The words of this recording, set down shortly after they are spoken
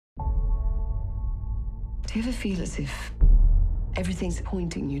Do you ever feel as if everything's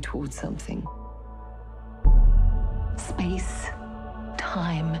pointing you towards something? Space,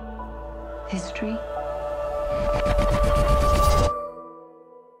 time, history.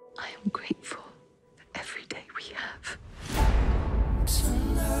 I am grateful for every day we have.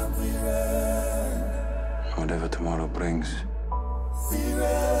 Tonight we run. Whatever tomorrow brings. We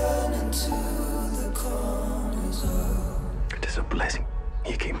run into the corners of. It is a blessing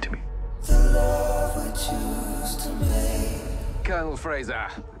you came to me. The love we choose to make. Colonel Fraser,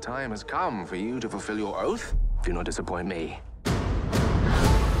 the time has come for you to fulfill your oath. Do not disappoint me. Tonight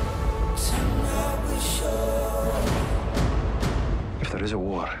we show. If there is a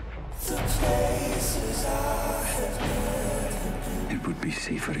war, The places I have been. it would be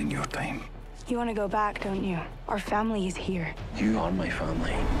safer in your time. You want to go back, don't you? Our family is here. You are my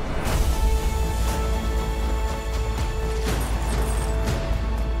family.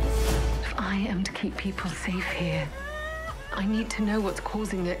 If I am to keep people safe here, I need to know what's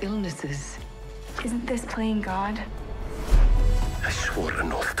causing their illnesses. Isn't this playing God? I swore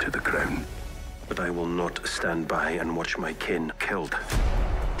an oath to the crown, but I will not stand by and watch my kin killed.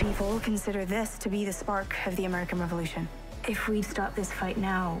 People consider this to be the spark of the American Revolution. If we stop this fight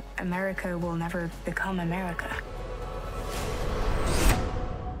now, America will never become America.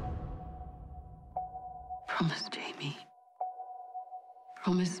 Promise, Jamie.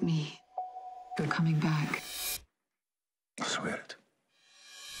 Promise me you're coming back. I swear it.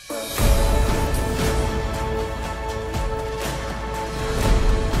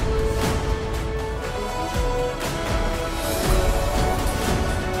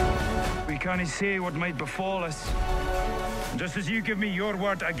 We can't say what might befall us. And just as you give me your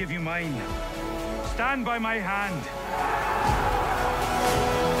word, I give you mine. Stand by my hand.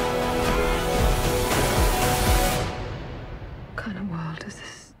 What kind of world is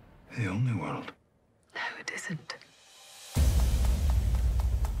this? The only world. No, it isn't.